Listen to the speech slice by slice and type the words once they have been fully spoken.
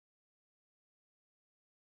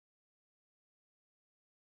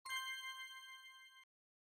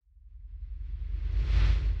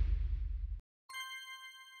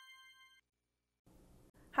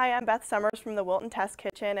Hi, I'm Beth Summers from the Wilton Test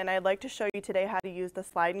Kitchen, and I'd like to show you today how to use the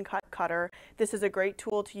slide and cut cutter. This is a great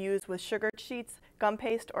tool to use with sugar sheets, gum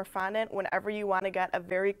paste, or fondant whenever you want to get a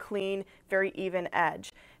very clean, very even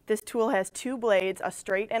edge. This tool has two blades, a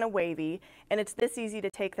straight and a wavy, and it's this easy to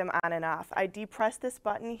take them on and off. I depress this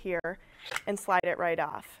button here and slide it right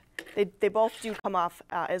off. They both do come off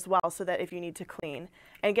as well, so that if you need to clean.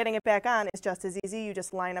 And getting it back on is just as easy. You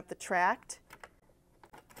just line up the tract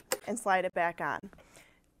and slide it back on.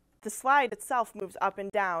 The slide itself moves up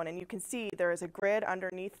and down, and you can see there is a grid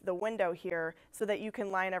underneath the window here so that you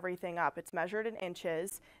can line everything up. It's measured in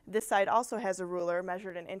inches. This side also has a ruler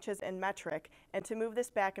measured in inches and metric, and to move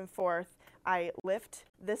this back and forth, I lift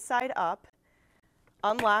this side up,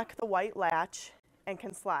 unlock the white latch, and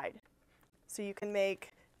can slide. So you can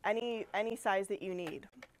make any size that you need.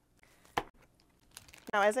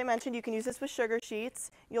 Now, as I mentioned, you can use this with sugar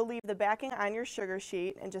sheets. You'll leave the backing on your sugar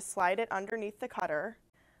sheet and just slide it underneath the cutter.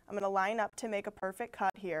 I'm going to line up to make a perfect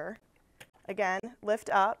cut here. Again, lift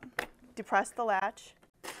up, depress the latch,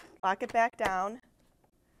 lock it back down,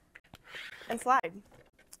 and slide.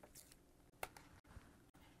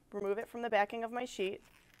 Remove it from the backing of my sheet,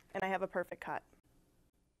 and I have a perfect cut.